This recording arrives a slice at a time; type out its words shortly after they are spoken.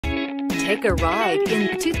Take a ride in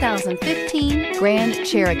the 2015 Grand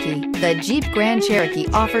Cherokee. The Jeep Grand Cherokee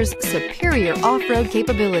offers superior off-road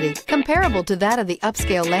capability comparable to that of the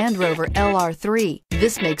upscale Land Rover LR3.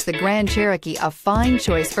 This makes the Grand Cherokee a fine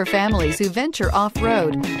choice for families who venture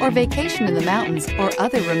off-road or vacation in the mountains or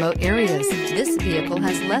other remote areas. This vehicle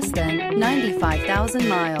has less than 95,000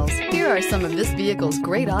 miles. Here are some of this vehicle's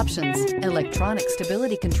great options: electronic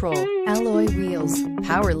stability control, alloy wheels,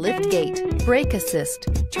 power lift gate, brake assist,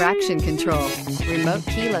 traction control, remote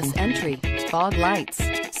keyless entry, fog lights,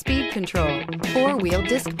 speed control, four-wheel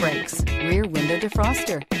disc brakes, rear window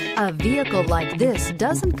defroster. A vehicle like this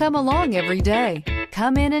doesn't come along every day.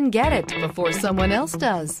 Come in and get it before someone else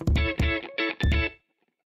does.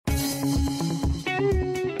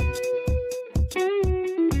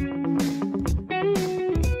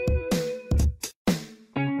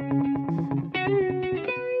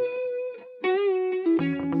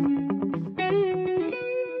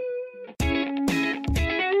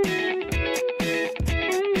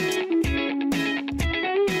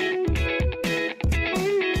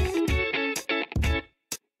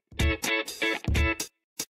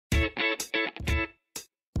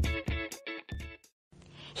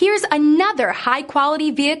 Here's another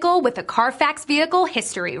high-quality vehicle with a Carfax Vehicle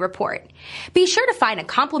History Report. Be sure to find a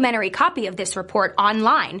complimentary copy of this report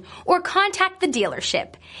online or contact the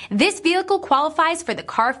dealership. This vehicle qualifies for the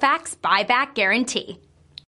Carfax Buyback Guarantee.